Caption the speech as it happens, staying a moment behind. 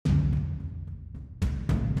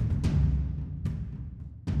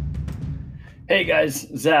Hey guys,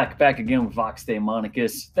 Zach back again with Vox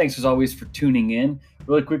Daemonicus. Thanks as always for tuning in.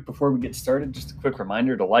 Really quick before we get started, just a quick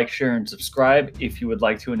reminder to like, share, and subscribe if you would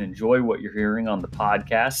like to and enjoy what you're hearing on the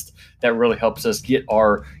podcast. That really helps us get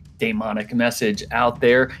our daemonic message out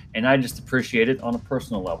there, and I just appreciate it on a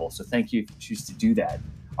personal level. So thank you if you choose to do that.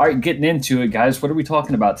 All right, getting into it, guys. What are we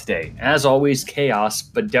talking about today? As always, chaos,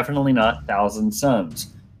 but definitely not Thousand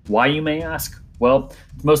Suns. Why, you may ask? Well,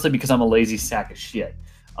 it's mostly because I'm a lazy sack of shit.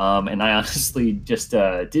 And I honestly just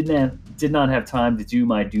did not have time to do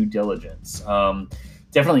my due diligence.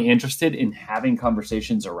 Definitely interested in having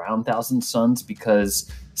conversations around Thousand Suns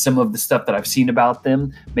because some of the stuff that I've seen about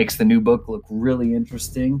them makes the new book look really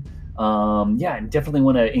interesting. And definitely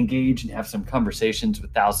want to engage and have some conversations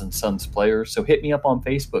with Thousand Suns players. So hit me up on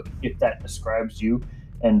Facebook if that describes you.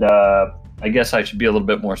 And I guess I should be a little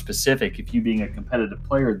bit more specific. If you being a competitive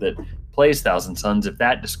player that plays Thousand Suns, if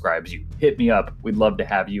that describes you, hit me up. We'd love to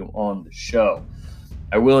have you on the show.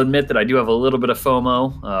 I will admit that I do have a little bit of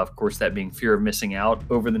FOMO, of course, that being fear of missing out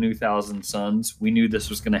over the new Thousand Suns. We knew this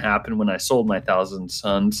was going to happen when I sold my Thousand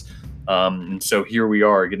Suns, and so here we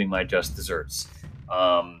are getting my just desserts.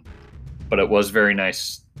 But it was very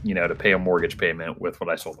nice, to pay a mortgage payment with what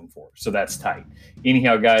I sold them for. So that's tight.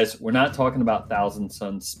 Anyhow, guys, we're not talking about Thousand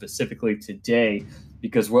Suns specifically today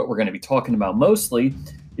because what we're going to be talking about mostly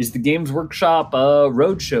is the Games Workshop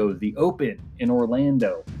Roadshow, the Open in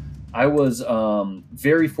Orlando. I was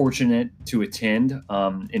very fortunate to attend.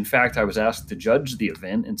 In fact, I was asked to judge the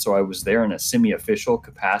event, and so I was there in a semi-official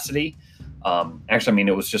capacity.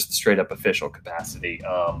 It was just a straight-up official capacity.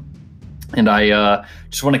 And I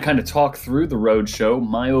just want to kind of talk through the roadshow,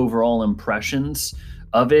 my overall impressions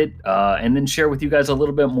of it, and then share with you guys a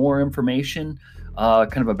little bit more information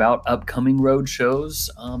kind of about upcoming road shows.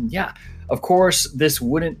 Of course, this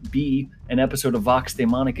wouldn't be an episode of Vox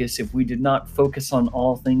Daemonicus if we did not focus on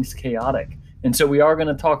all things chaotic. And so we are going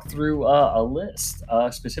to talk through a list,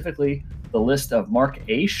 specifically the list of Mark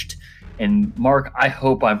Aescht. And Mark, I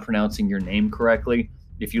hope I'm pronouncing your name correctly.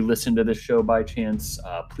 If you listen to this show by chance,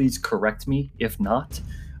 please correct me if not.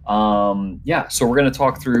 So we're going to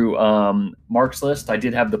talk through Mark's list. I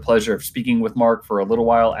did have the pleasure of speaking with Mark for a little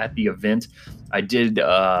while at the event. I did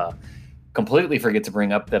completely forget to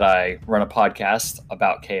bring up that I run a podcast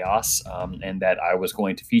about chaos and that I was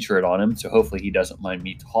going to feature it on him. So hopefully he doesn't mind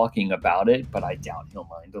me talking about it, but I doubt he'll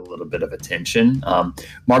mind a little bit of attention.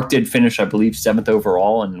 Mark did finish, I believe, 7th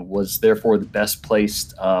overall and was therefore the best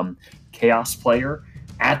placed chaos player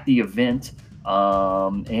at the event.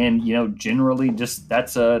 Generally just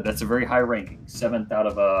that's a very high ranking, 7th out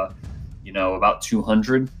of about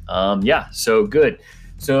 200. So good.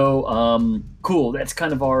 So cool. That's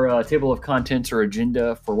kind of our table of contents or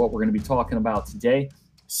agenda for what we're going to be talking about today.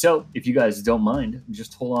 So if you guys don't mind,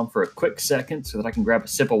 just hold on for a quick second so that I can grab a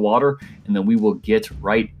sip of water and then we will get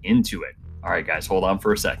right into it. All right, guys, hold on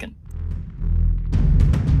for a second.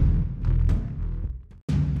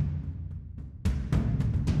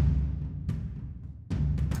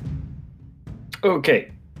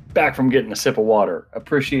 Okay, back from getting a sip of water.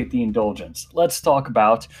 Appreciate the indulgence. Let's talk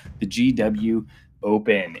about the GW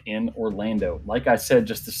Open in Orlando. Like I said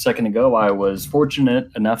just a second ago, I was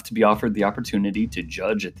fortunate enough to be offered the opportunity to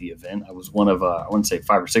judge at the event. I was one of, I want to say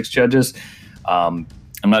 5 or 6 judges. I'm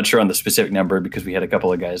not sure on the specific number because we had a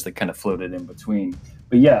couple of guys that kind of floated in between.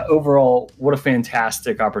 But yeah, overall, what a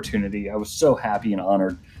fantastic opportunity. I was so happy and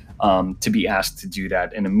honored to be asked to do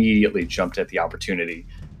that and immediately jumped at the opportunity.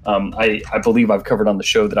 I believe I've covered on the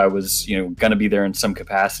show that I was, going to be there in some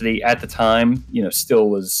capacity at the time, still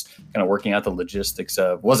was kind of working out the logistics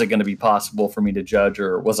of, was it going to be possible for me to judge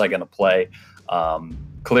or was I going to play?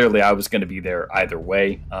 Clearly I was going to be there either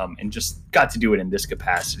way, and just got to do it in this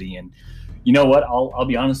capacity. And you know what, I'll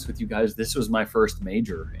be honest with you guys, this was my first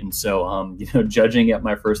major. And so, judging at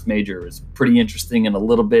my first major is pretty interesting and a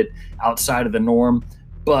little bit outside of the norm,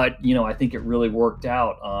 but, I think it really worked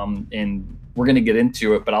out. And we're going to get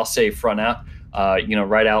into it, but I'll say right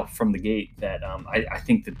out from the gate that I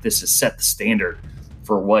think that this has set the standard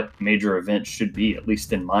for what major events should be, at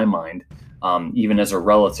least in my mind, even as a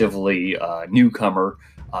relatively newcomer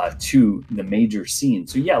to the major scene.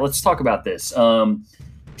 So yeah, let's talk about this.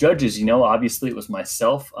 Judges, obviously it was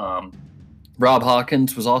myself. Rob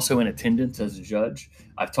Hawkins was also in attendance as a judge.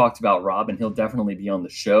 I've talked about Rob, and he'll definitely be on the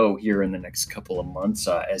show here in the next couple of months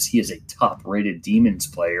as he is a top-rated Daemons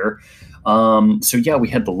player. We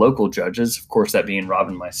had the local judges, of course, that being Rob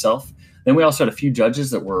and myself. Then we also had a few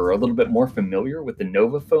judges that were a little bit more familiar with the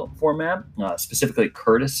Nova format, specifically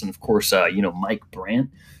Curtis and, of course, Mike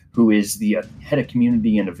Brandt, who is the head of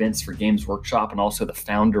community and events for Games Workshop and also the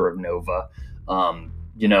founder of Nova.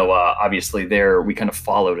 obviously there we kind of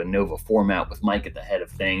followed a Nova format with Mike at the head of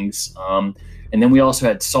things. And then we also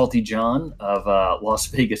had Salty John of Las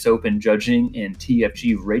Vegas Open judging and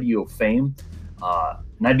TFG radio fame.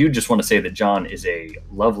 And I do just want to say that John is a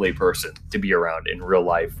lovely person to be around in real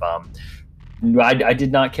life. I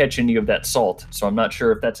did not catch any of that salt, so I'm not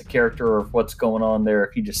sure if that's a character or what's going on there,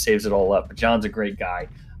 if he just saves it all up. But John's a great guy.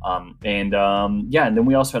 And then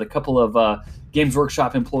we also had a couple of Games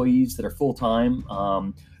Workshop employees that are full-time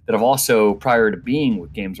that have also, prior to being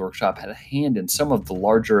with Games Workshop, had a hand in some of the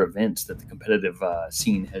larger events that the competitive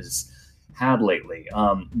scene has had lately.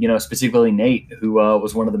 Specifically Nate, who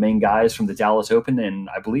was one of the main guys from the Dallas Open and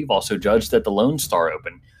I believe also judged at the Lone Star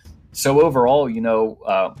Open. So overall,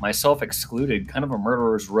 myself excluded, kind of a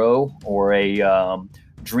murderer's row or a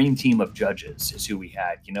dream team of judges is who we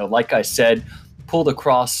had. Like I said, pulled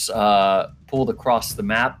across the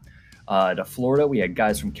map to Florida. We had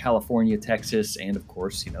guys from California, Texas, and of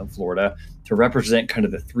course, Florida to represent kind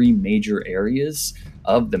of the three major areas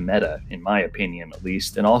of the meta, in my opinion, at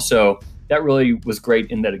least. And also, that really was great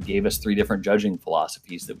in that it gave us three different judging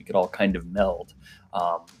philosophies that we could all kind of meld.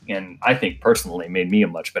 And I think personally made me a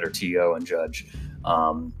much better TO and judge.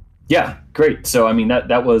 Great. So,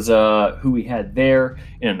 that was who we had there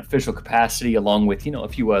in an official capacity, along with, a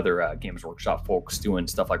few other Games Workshop folks doing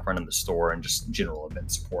stuff like running the store and just general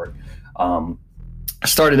event support.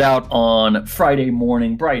 Started out on Friday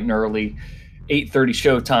morning, bright and early, 8:30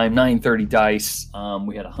 showtime, 9:30 dice.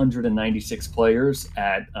 We had 196 players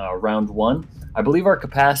at round one. I believe our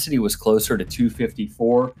capacity was closer to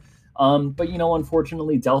 254. But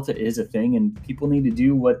unfortunately, Delta is a thing, and people need to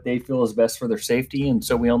do what they feel is best for their safety. And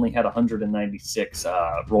so we only had 196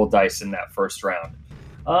 roll dice in that first round.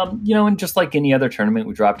 And just like any other tournament,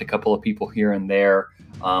 we dropped a couple of people here and there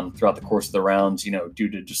throughout the course of the rounds, due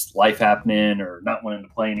to just life happening or not wanting to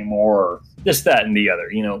play anymore, or this, that, and the other,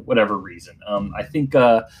 whatever reason. I think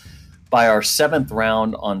by our seventh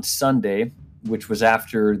round on Sunday, which was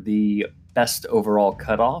after the best overall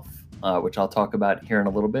cutoff, which I'll talk about here in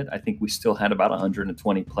a little bit, I think we still had about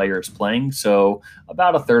 120 players playing. So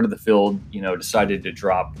about a third of the field, decided to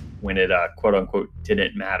drop when it, quote unquote,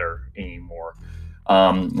 didn't matter anymore.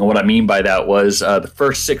 What I mean by that was the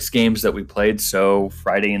first 6 games that we played, so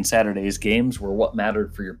Friday and Saturday's games, were what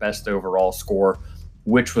mattered for your best overall score,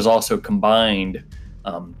 which was also combined,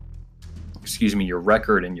 your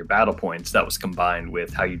record and your battle points, that was combined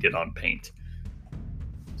with how you did on paint.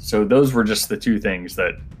 So those were just the two things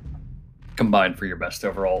that combined for your best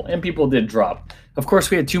overall, and people did drop. Of course,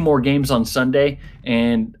 we had 2 more games on Sunday,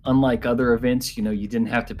 and unlike other events, you didn't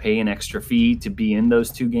have to pay an extra fee to be in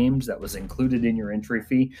those 2 games. That was included in your entry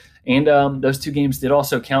fee, and those 2 games did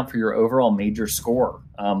also count for your overall major score.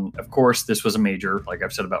 Of course, this was a major, like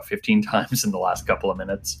I've said about 15 times in the last couple of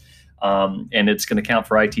minutes, and it's going to count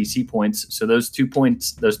for ITC points. So those 2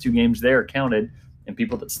 games there counted, and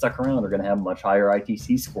people that stuck around are going to have much higher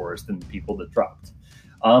ITC scores than the people that dropped.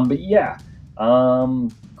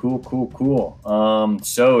 Cool.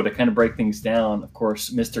 So to kind of break things down, of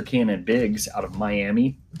course, Mr. Cannon Biggs out of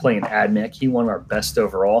Miami playing Admech, he won our best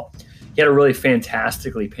overall. He had a really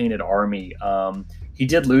fantastically painted army. He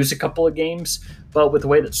did lose a couple of games, but with the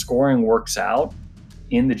way that scoring works out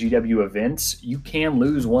in the GW events, you can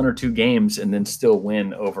lose 1 or 2 games and then still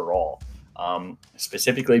win overall.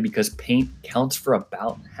 Specifically because paint counts for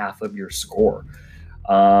about half of your score.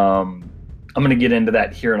 I'm going to get into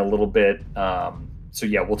that here in a little bit.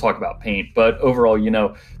 We'll talk about paint. But overall,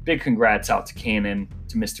 big congrats out to Cannon,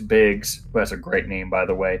 to Mr. Biggs, who has a great name, by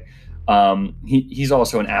the way. He's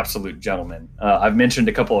also an absolute gentleman. I've mentioned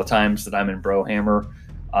a couple of times that I'm in Brohammer.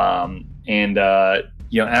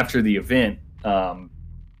 After the event,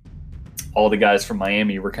 all the guys from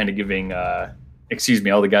Miami were kind of giving...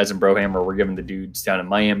 all the guys in Brohammer were giving the dudes down in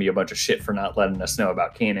Miami a bunch of shit for not letting us know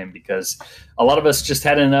about Cannon, because a lot of us just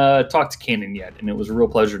hadn't talked to Cannon yet, and it was a real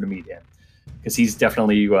pleasure to meet him, because he's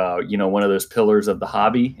definitely one of those pillars of the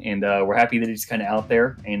hobby, and we're happy that he's kind of out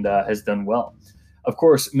there and has done well. Of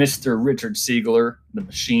course, Mr. Richard Siegler, the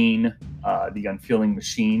machine, the unfeeling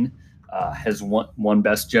machine, has won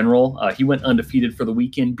best general. He went undefeated for the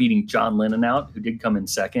weekend, beating John Lennon out, who did come in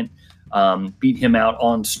second. Beat him out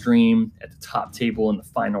on stream at the top table in the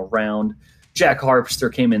final round. Jack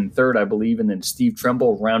Harpster came in third, I believe, and then Steve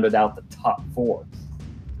Tremble rounded out the top 4.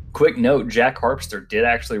 Quick note, Jack Harpster did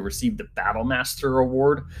actually receive the Battle Master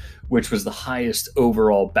Award, which was the highest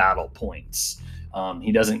overall battle points.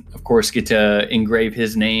 He doesn't, of course, get to engrave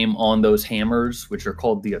his name on those hammers, which are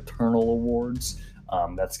called the Eternal Awards.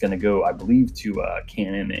 That's going to go, I believe, to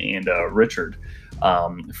Cannon and Richard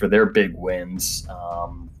for their big wins.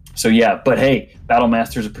 But hey, Battle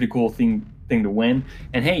Master is a pretty cool thing thing to win.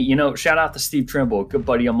 And hey, shout out to Steve Trimble, a good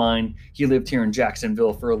buddy of mine. He lived here in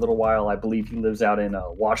Jacksonville for a little while. I believe he lives out in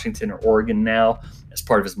Washington or Oregon now as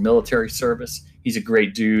part of his military service. He's a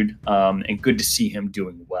great dude, and good to see him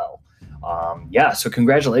doing well. So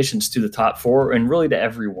congratulations to the top 4 and really to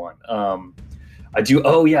everyone.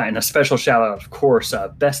 And a special shout out, of course,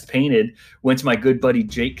 Best Painted went to my good buddy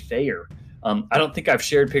Jake Thayer. I don't think I've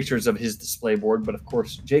shared pictures of his display board, but of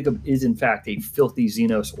course, Jacob is in fact a filthy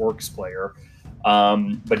Xenos Orcs player,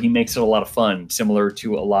 but he makes it a lot of fun, similar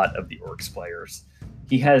to a lot of the Orcs players.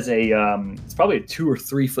 He has it's probably a 2 or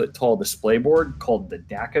 3 foot tall display board called the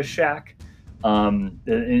Daka Shack. And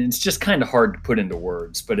it's just kind of hard to put into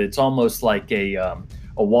words, but it's almost like a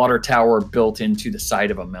water tower built into the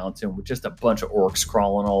side of a mountain with just a bunch of orcs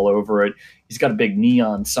crawling all over it. He's got a big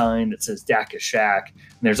neon sign that says Daka Shack,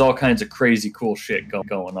 and there's all kinds of crazy cool shit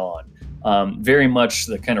going on. Very much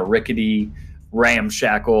the kind of rickety,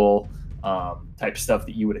 ramshackle type stuff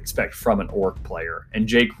that you would expect from an orc player. And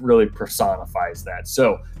Jake really personifies that.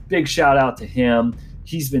 So big shout out to him.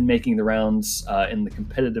 He's been making the rounds in the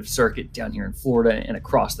competitive circuit down here in Florida and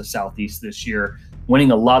across the Southeast this year,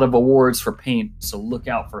 winning a lot of awards for paint, so look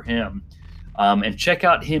out for him. And check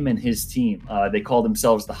out him and his team. They call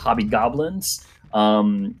themselves the Hobby Goblins.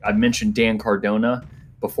 I've mentioned Dan Cardona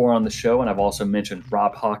before on the show, and I've also mentioned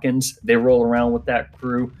Rob Hawkins. They roll around with that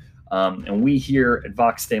crew. And we here at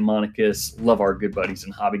Vox Daemonicus love our good buddies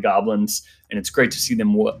in Hobby Goblins, and it's great to see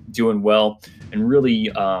them doing well and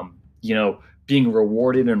really, being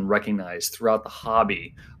rewarded and recognized throughout the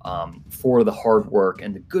hobby for the hard work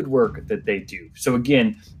and the good work that they do. So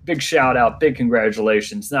again, big shout out, big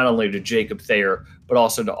congratulations, not only to Jacob Thayer, but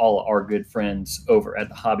also to all our good friends over at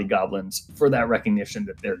the Hobby Goblins for that recognition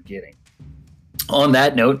that they're getting. On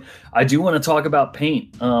that note, I do want to talk about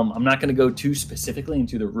paint. I'm not going to go too specifically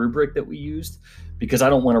into the rubric that we used because I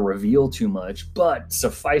don't want to reveal too much, but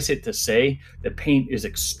suffice it to say that paint is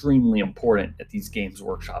extremely important at these Games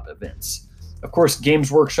Workshop events. Of course,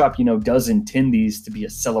 Games Workshop, does intend these to be a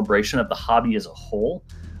celebration of the hobby as a whole.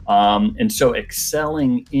 And so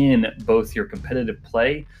excelling in both your competitive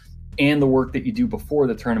play and the work that you do before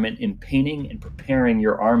the tournament in painting and preparing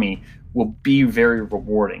your army will be very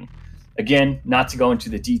rewarding. Again, not to go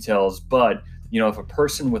into the details, but if a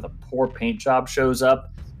person with a poor paint job shows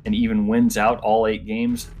up and even wins out all 8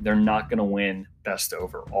 games, they're not going to win best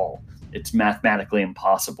overall. It's mathematically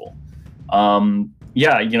impossible.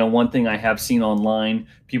 One thing I have seen online,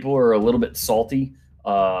 people are a little bit salty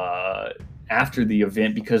after the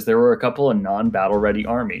event because there were a couple of non-battle ready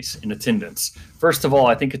armies in attendance. First of all,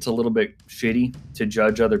 I think it's a little bit shitty to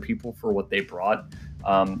judge other people for what they brought.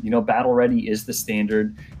 Battle ready is the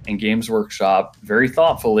standard, and Games Workshop very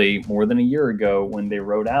thoughtfully, more than a year ago when they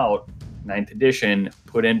wrote out 9th edition,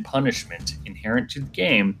 put in punishment inherent to the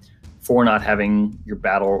game for not having your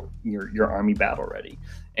army battle ready.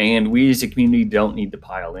 And we as a community don't need to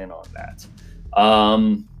pile in on that.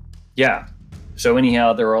 So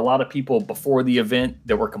anyhow, there were a lot of people before the event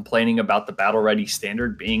that were complaining about the battle ready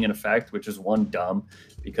standard being in effect, which is one, dumb,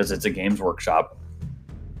 because it's a Games Workshop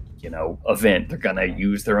event. They're going to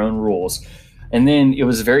use their own rules. And then it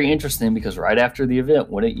was very interesting because right after the event,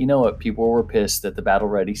 wouldn't you know it, people were pissed that the battle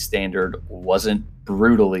ready standard wasn't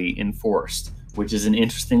brutally enforced, which is an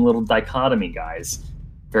interesting little dichotomy, guys.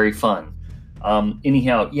 Very fun.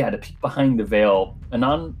 To peek behind the veil, a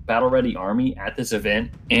non-battle ready army at this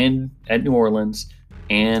event and at New Orleans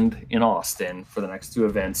and in Austin for the next 2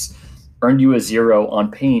 events earned you a 0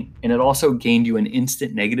 on paint, and it also gained you an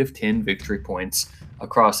instant -10 victory points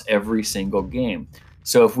across every single game.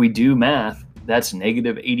 So if we do math, that's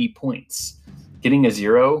 -80 points. Getting a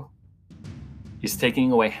 0 is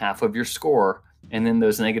taking away half of your score, and then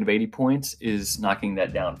those -80 points is knocking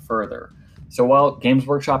that down further. So while Games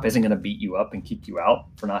Workshop isn't going to beat you up and kick you out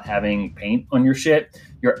for not having paint on your shit,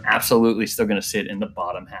 you're absolutely still going to sit in the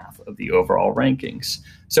bottom half of the overall rankings.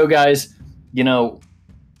 So guys,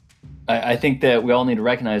 I think that we all need to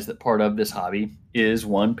recognize that part of this hobby is,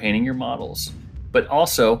 one, painting your models, but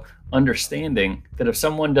also understanding that if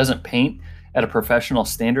someone doesn't paint at a professional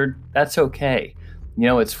standard, that's okay.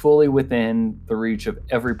 It's fully within the reach of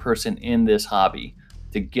every person in this hobby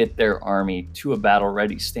to get their army to a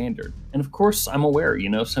battle-ready standard. And of course, I'm aware,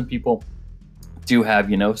 some people do have,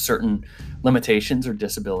 certain limitations or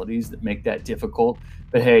disabilities that make that difficult.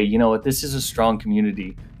 But hey, you know what? This is a strong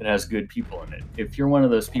community that has good people in it. If you're one of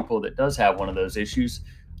those people that does have one of those issues,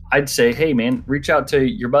 I'd say, hey man, reach out to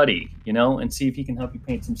your buddy, and see if he can help you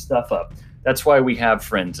paint some stuff up. That's why we have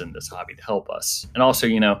friends in this hobby, to help us. And also,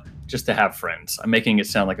 just to have friends. I'm making it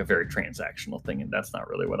sound like a very transactional thing, and that's not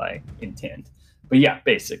really what I intend. But yeah,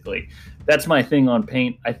 basically, that's my thing on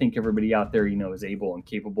paint. I think everybody out there, is able and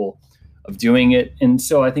capable of doing it. And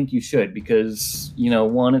so I think you should, because,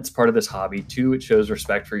 one, it's part of this hobby. Two, it shows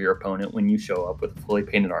respect for your opponent when you show up with a fully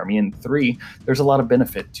painted army. And three, there's a lot of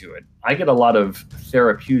benefit to it. I get a lot of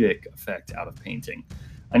therapeutic effect out of painting.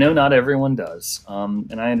 I know not everyone does,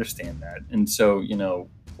 and I understand that. And so, the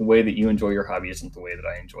way that you enjoy your hobby isn't the way that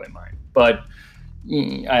I enjoy mine. But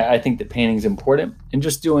I think that painting is important, and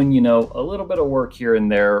just doing, a little bit of work here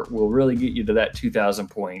and there will really get you to that 2,000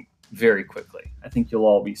 point very quickly. I think you'll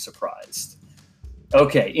all be surprised.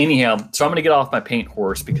 Okay, anyhow, so I'm going to get off my paint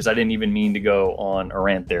horse because I didn't even mean to go on a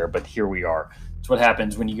rant there, but here we are. It's what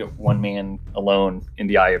happens when you get one man alone in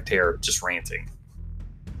the eye of terror, just ranting.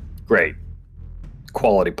 Great.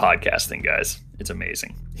 Quality podcasting, guys. It's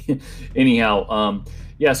amazing. Anyhow,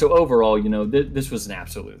 so overall, this was an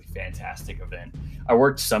absolutely fantastic event. I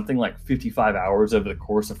worked something like 55 hours over the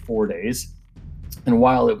course of 4 days. And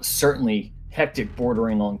while it was certainly hectic,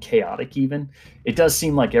 bordering on chaotic even, it does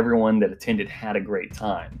seem like everyone that attended had a great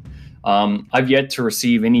time. I've yet to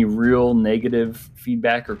receive any real negative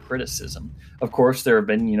feedback or criticism. Of course, there have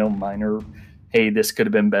been, minor, hey, this could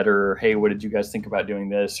have been better, or hey, what did you guys think about doing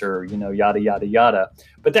this, or, yada, yada, yada.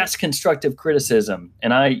 But that's constructive criticism,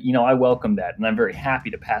 and I welcome that, and I'm very happy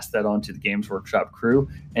to pass that on to the Games Workshop crew,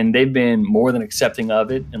 and they've been more than accepting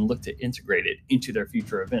of it and look to integrate it into their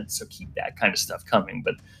future events, so keep that kind of stuff coming.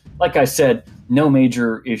 But like I said, no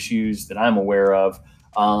major issues that I'm aware of.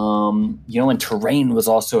 And terrain was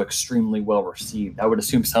also extremely well received. I would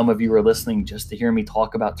assume some of you are listening just to hear me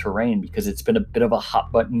talk about terrain because it's been a bit of a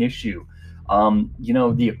hot button issue.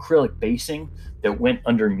 The acrylic basing that went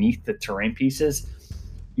underneath the terrain pieces,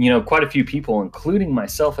 quite a few people, including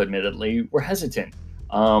myself, admittedly, were hesitant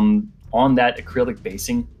on that acrylic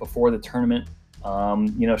basing before the tournament,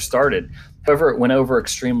 started. However, it went over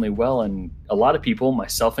extremely well, and a lot of people,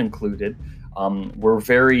 myself included, were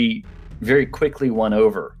very, very quickly won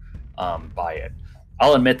over by it.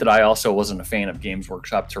 I'll admit that I also wasn't a fan of Games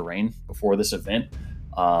Workshop terrain before this event.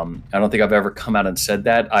 I don't think I've ever come out and said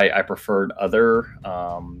that. I preferred other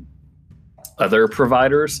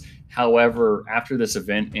providers. However, after this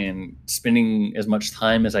event and spending as much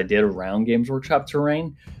time as I did around Games Workshop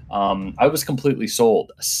terrain, I was completely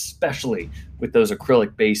sold, especially with those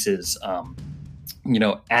acrylic bases,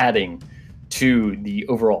 adding to the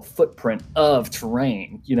overall footprint of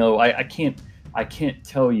terrain. I can't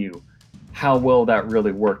tell you how well that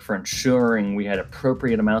really worked for ensuring we had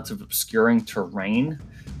appropriate amounts of obscuring terrain,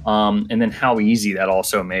 and then how easy that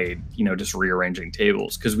also made, just rearranging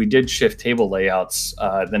tables, because we did shift table layouts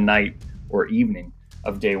the night or evening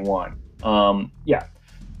of day one.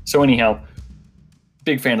 So anyhow,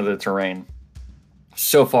 big fan of the terrain.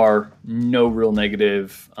 So far, no real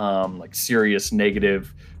negative, serious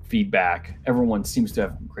negative feedback. Everyone seems to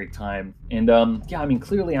have a great time. And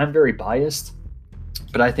clearly I'm very biased,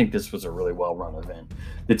 but I think this was a really well-run event.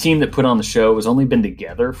 The team that put on the show has only been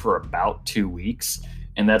together for about 2 weeks,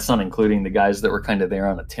 and that's not including the guys that were kind of there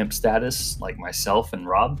on a temp status, like myself and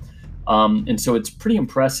Rob. And so it's pretty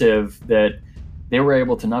impressive that they were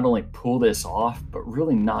able to not only pull this off, but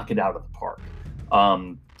really knock it out of the park.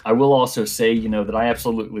 I will also say, that I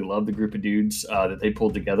absolutely love the group of dudes that they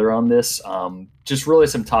pulled together on this. Just really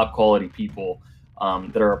some top quality people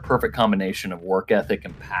that are a perfect combination of work ethic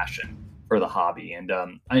and passion for the hobby. And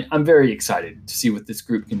I'm very excited to see what this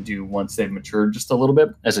group can do once they've matured just a little bit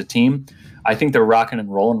as a team. I think they're rocking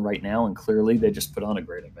and rolling right now, and clearly they just put on a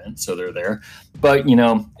great event, so they're there. But,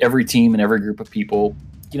 every team and every group of people,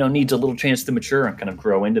 needs a little chance to mature and kind of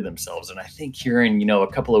grow into themselves. And I think here in, a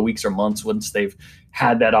couple of weeks or months, once they've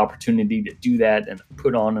had that opportunity to do that and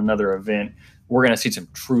put on another event, we're going to see some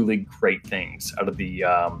truly great things out of the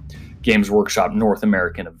Games Workshop North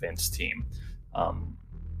American events team.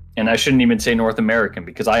 And I shouldn't even say North American,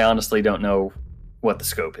 because I honestly don't know what the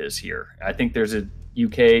scope is here. I think there's a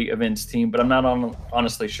UK events team, but I'm not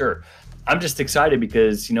honestly sure. I'm just excited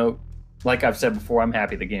because, like I've said before, I'm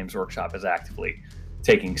happy the Games Workshop is actively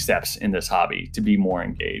taking steps in this hobby to be more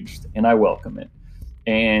engaged, and I welcome it.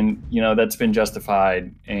 And, that's been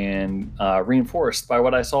justified and reinforced by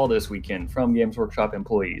what I saw this weekend from Games Workshop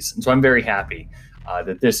employees. And so I'm very happy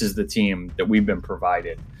that this is the team that we've been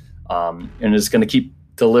provided, and is going to keep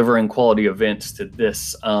delivering quality events to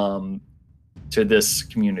this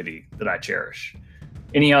community that I cherish.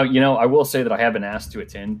 Anyhow, I will say that I have been asked to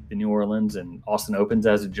attend the New Orleans and Austin Opens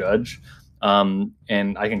as a judge.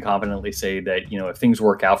 And I can confidently say that, if things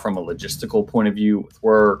work out from a logistical point of view with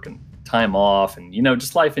work and time off and,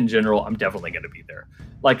 just life in general, I'm definitely going to be there.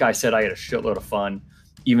 Like I said, I had a shitload of fun,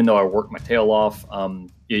 even though I worked my tail off.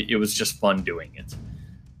 It was just fun doing it.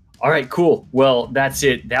 All right, cool. Well, that's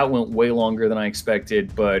it. That went way longer than I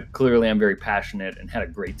expected, but clearly I'm very passionate and had a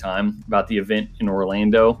great time about the event in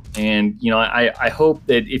Orlando. And, I hope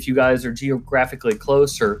that if you guys are geographically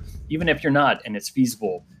close, or even if you're not and it's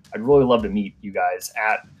feasible, I'd really love to meet you guys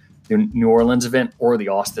at the New Orleans event or the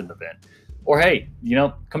Austin event. Or hey,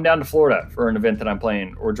 come down to Florida for an event that I'm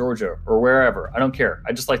playing, or Georgia, or wherever. I don't care.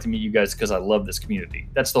 I just like to meet you guys because I love this community.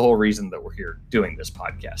 That's the whole reason that we're here doing this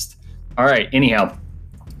podcast. All right, anyhow,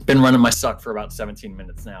 been running my suck for about 17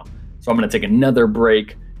 minutes now. So I'm going to take another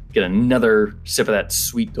break, get another sip of that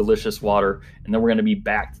sweet, delicious water, and then we're going to be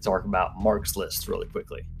back to talk about Mark's list really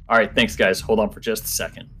quickly. All right, thanks, guys. Hold on for just a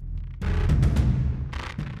second.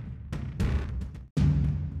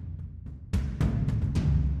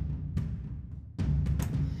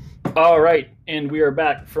 All right, and we are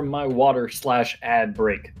back from my water/ad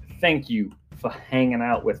break. Thank you for hanging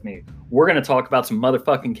out with me. We're going to talk about some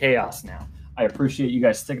motherfucking chaos now. I appreciate you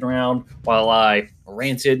guys sticking around while I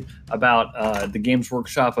ranted about the Games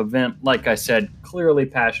Workshop event. Like I said, clearly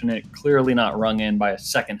passionate, clearly not rung in by a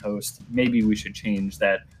second host. Maybe we should change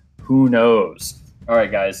that. Who knows? All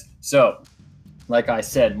right, guys. So, like I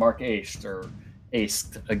said, Mark Aescht, or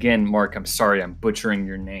Aescht. Again, Mark, I'm sorry I'm butchering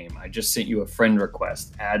your name. I just sent you a friend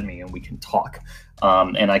request. Add me and we can talk.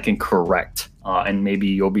 And I can correct. And maybe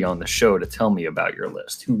you'll be on the show to tell me about your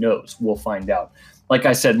list. Who knows? We'll find out. Like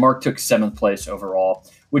I said, Mark took 7th place overall,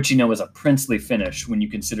 which, is a princely finish when you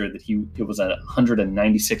consider that it was a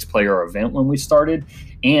 196 player event when we started,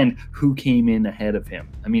 and who came in ahead of him.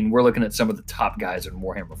 I mean, we're looking at some of the top guys in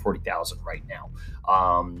Warhammer 40,000 right now.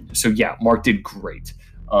 So yeah, Mark did great.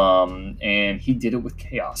 And he did it with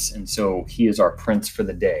chaos. And so he is our prince for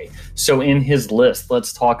the day. So in his list,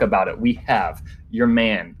 let's talk about it. We have your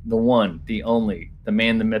man, the one, the only, the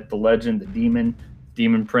man, the myth, the legend, the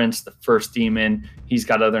demon prince, the first demon. He's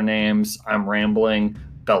got other names. I'm rambling.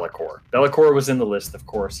 Be'lakor. Be'lakor was in the list, of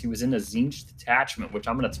course. He was in a Tzeentch detachment, which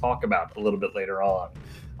I'm going to talk about a little bit later on.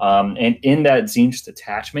 And in that Tzeentch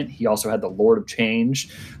detachment, he also had the Lord of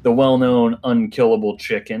Change, the well-known unkillable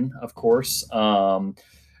chicken, of course.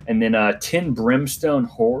 And then 10 brimstone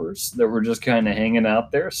whores that were just kind of hanging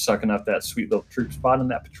out there, sucking up that sweet little troop spot in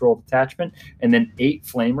that patrol detachment. And then 8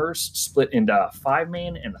 flamers split into a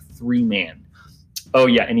 5-man and a 3-man. Oh,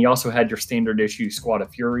 yeah, and he also had your standard issue Squad of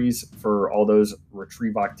Furies for all those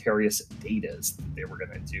Retrieve Octarius datas that they were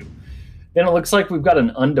going to do. Then it looks like we've got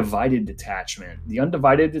an Undivided detachment. The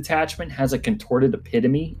Undivided detachment has a Contorted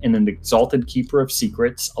Epitome and an Exalted Keeper of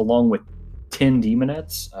Secrets, along with 10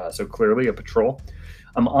 Demonettes, so clearly a patrol.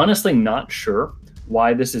 I'm honestly not sure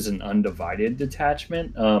why this is an Undivided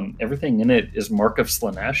detachment. Everything in it is Mark of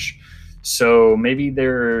Slaanesh. So maybe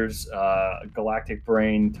there's a Galactic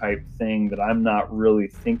Brain type thing that I'm not really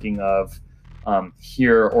thinking of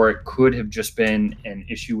here, or it could have just been an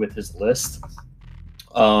issue with his list.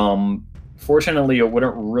 Fortunately, it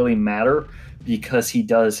wouldn't really matter because he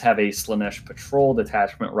does have a Slaanesh Patrol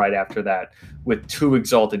detachment right after that with 2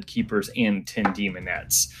 Exalted Keepers and 10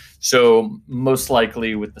 Demonettes. So most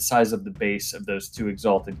likely with the size of the base of those 2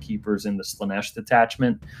 Exalted Keepers in the Slaanesh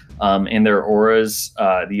detachment and their auras,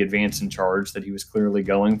 the advance and charge that he was clearly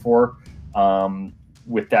going for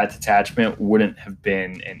with that detachment wouldn't have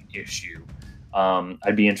been an issue.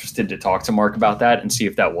 I'd be interested to talk to Mark about that and see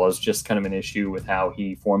if that was just kind of an issue with how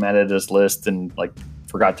he formatted his list and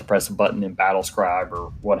forgot to press a button in Battlescribe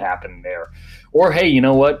or what happened there. Or, hey, you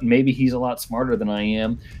know what? Maybe he's a lot smarter than I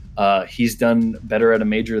am. He's done better at a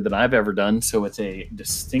major than I've ever done, so it's a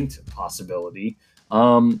distinct possibility.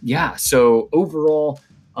 So overall,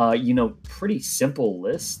 pretty simple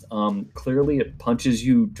list. Clearly it punches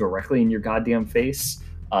you directly in your goddamn face,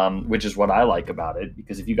 which is what I like about it,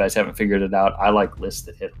 because if you guys haven't figured it out, I like lists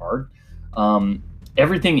that hit hard.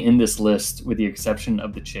 Everything in this list, with the exception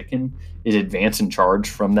of the chicken, is advance and charge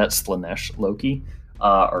from that Slaanesh Loki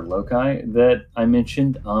or Loci that I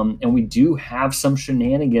mentioned. And we do have some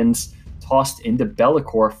shenanigans tossed into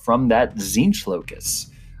Be'lakor from that Tzeentch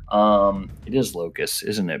Locus. It is Locus,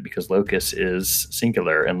 isn't it? Because Locus is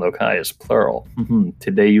singular and Loci is plural.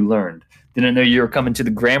 Today you learned. Didn't know you were coming to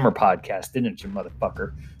the grammar podcast, didn't you,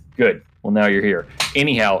 motherfucker? Good. Well, now you're here.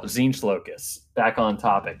 Anyhow, Tzeentch Locus, back on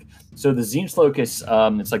topic. So the Tzeentch Locus,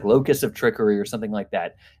 it's like Locus of Trickery or something like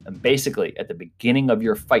that. And basically, at the beginning of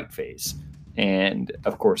your fight phase, and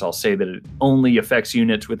of course, I'll say that it only affects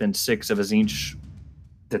units within 6 of a Tzeentch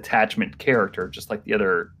detachment character, just like the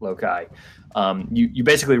other Loci. You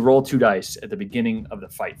basically roll 2 dice at the beginning of the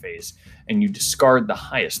fight phase, and you discard the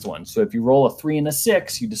highest one. So if you roll a 3 and a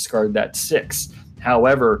 6, you discard that 6.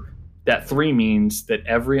 However, that 3 means that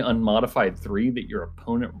every unmodified 3 that your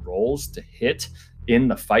opponent rolls to hit in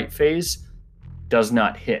the fight phase does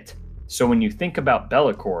not hit. So when you think about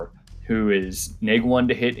Be'lakor, who is -1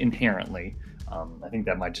 to hit inherently, I think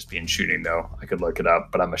that might just be in shooting, though. I could look it up,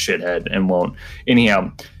 but I'm a shithead and won't.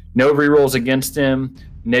 Anyhow, no rerolls against him,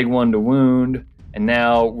 -1 to wound, and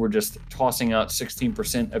now we're just tossing out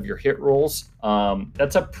 16% of your hit rolls.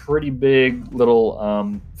 That's a pretty big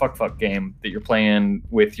little fuck game that you're playing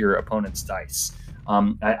with your opponent's dice.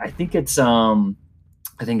 I think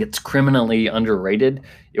it's criminally underrated.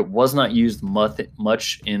 It was not used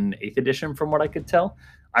much in 8th edition, from what I could tell.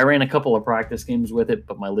 I ran a couple of practice games with it,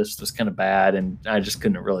 but my list was kind of bad, and I just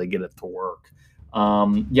couldn't really get it to work.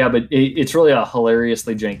 But it's really a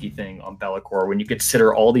hilariously janky thing on Be'lakor when you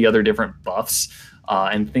consider all the other different buffs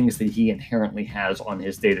and things that he inherently has on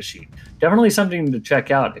his data sheet. Definitely something to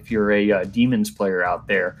check out if you're a Daemons player out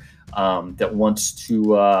there that wants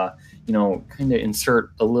to kind of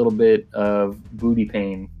insert a little bit of booty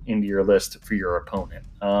pain into your list for your opponent.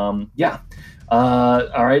 All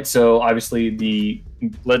right. So obviously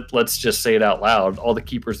let's just say it out loud. All the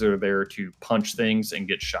keepers are there to punch things and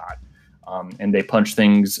get shot. And they punch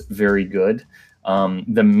things very good.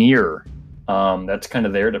 The mirror, that's kind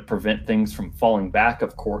of there to prevent things from falling back,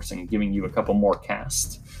 of course, and giving you a couple more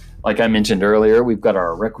casts. Like I mentioned earlier, we've got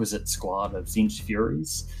our requisite squad of Tzeentch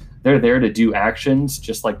Furies. They're there to do actions,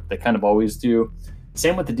 just like they kind of always do.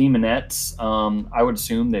 Same with the Demonettes. I would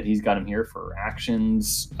assume that he's got him here for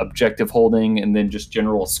actions, objective holding, and then just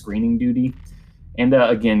general screening duty. And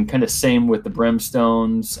again, kind of same with the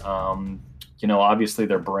Brimstones. Obviously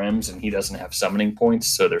they're brims and he doesn't have summoning points,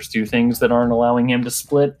 so there's two things that aren't allowing him to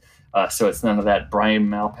split. So it's none of that Brian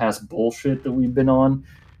Malpass bullshit that we've been on.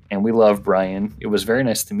 And we love Brian. It was very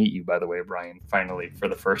nice to meet you, by the way, Brian, finally, for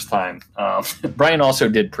the first time. Brian also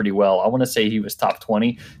did pretty well. I want to say he was top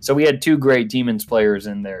 20. So we had two great Demons players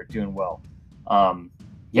in there doing well.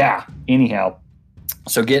 Anyhow.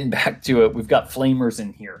 So getting back to it, we've got Flamers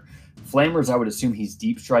in here. Flamers, I would assume he's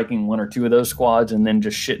deep striking one or two of those squads and then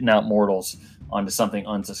just shitting out mortals onto something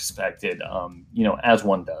unsuspected, as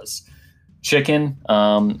one does. Chicken,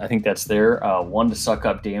 I think that's there. 1 to suck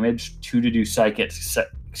up damage, 2 to do psychic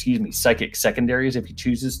secondaries if he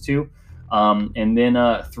chooses to, and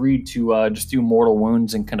then 3 to just do mortal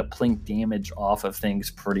wounds and kind of plink damage off of things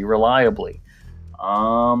pretty reliably.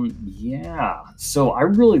 So I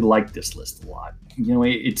really like this list a lot.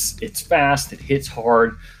 It's fast, it hits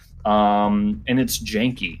hard, and it's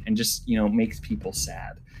janky and just makes people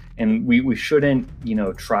sad. And we shouldn't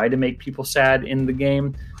try to make people sad in the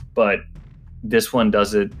game, but this one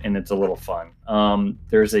does it, and it's a little fun.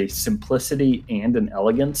 There's a simplicity and an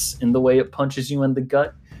elegance in the way it punches you in the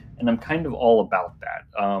gut, and I'm kind of all about that.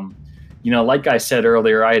 Like I said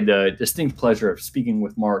earlier, I had the distinct pleasure of speaking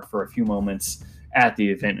with Mark for a few moments at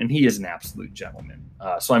the event, and he is an absolute gentleman.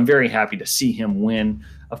 So I'm very happy to see him win.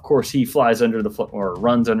 Of course, he flies under or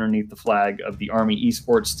runs underneath the flag of the Army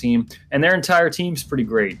Esports team, and their entire team's pretty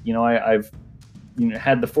great. I've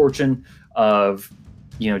had the fortune of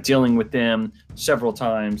dealing with them several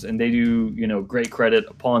times, and they do, great credit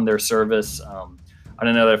upon their service. I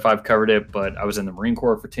don't know if I've covered it, but I was in the Marine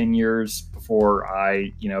Corps for 10 years before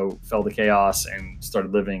I, fell to chaos and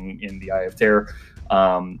started living in the Eye of Terror.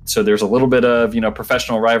 So there's a little bit of,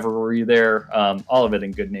 professional rivalry there, all of it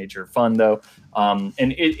in good nature, fun though. And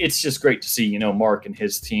it's just great to see, Mark and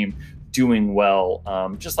his team doing well,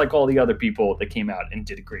 just like all the other people that came out and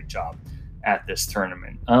did a great job at this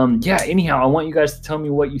tournament. Anyhow, I want you guys to tell me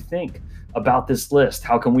what you think about this list.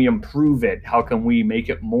 How can we improve it? How can we make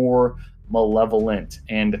it more malevolent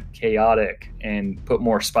and chaotic and put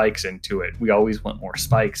more spikes into it? We always want more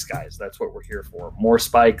spikes, guys. That's what we're here for. More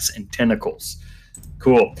spikes and tentacles.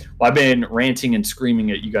 Cool. Well, I've been ranting and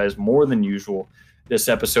screaming at you guys more than usual this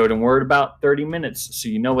episode, and we're at about 30 minutes. So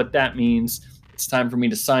you know what that means. It's time for me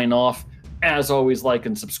to sign off. As always, like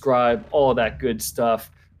and subscribe, all of that good stuff.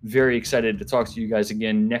 Very excited to talk to you guys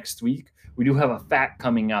again next week. We do have a fact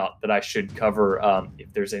coming out that I should cover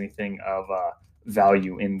if there's anything of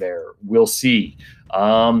value in there. We'll see.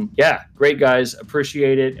 Great, guys.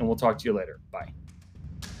 Appreciate it, and we'll talk to you later. Bye.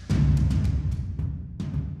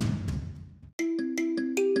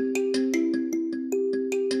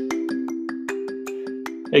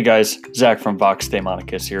 Hey guys, Zach from Vox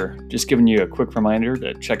Daemonicus here. Just giving you a quick reminder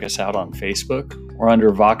to check us out on Facebook. We're under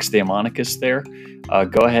Vox Daemonicus there.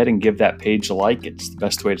 Go ahead and give that page a like. It's the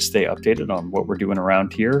best way to stay updated on what we're doing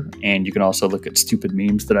around here. And you can also look at stupid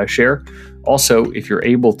memes that I share. Also, if you're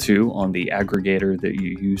able to, on the aggregator that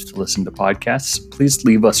you use to listen to podcasts, please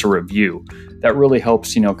leave us a review. That really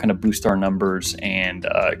helps, kind of boost our numbers and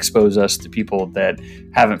expose us to people that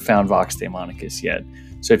haven't found Vox Daemonicus yet.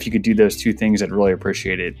 So if you could do those two things, I'd really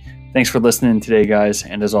appreciate it. Thanks for listening today, guys,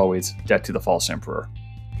 and as always, death to the false emperor.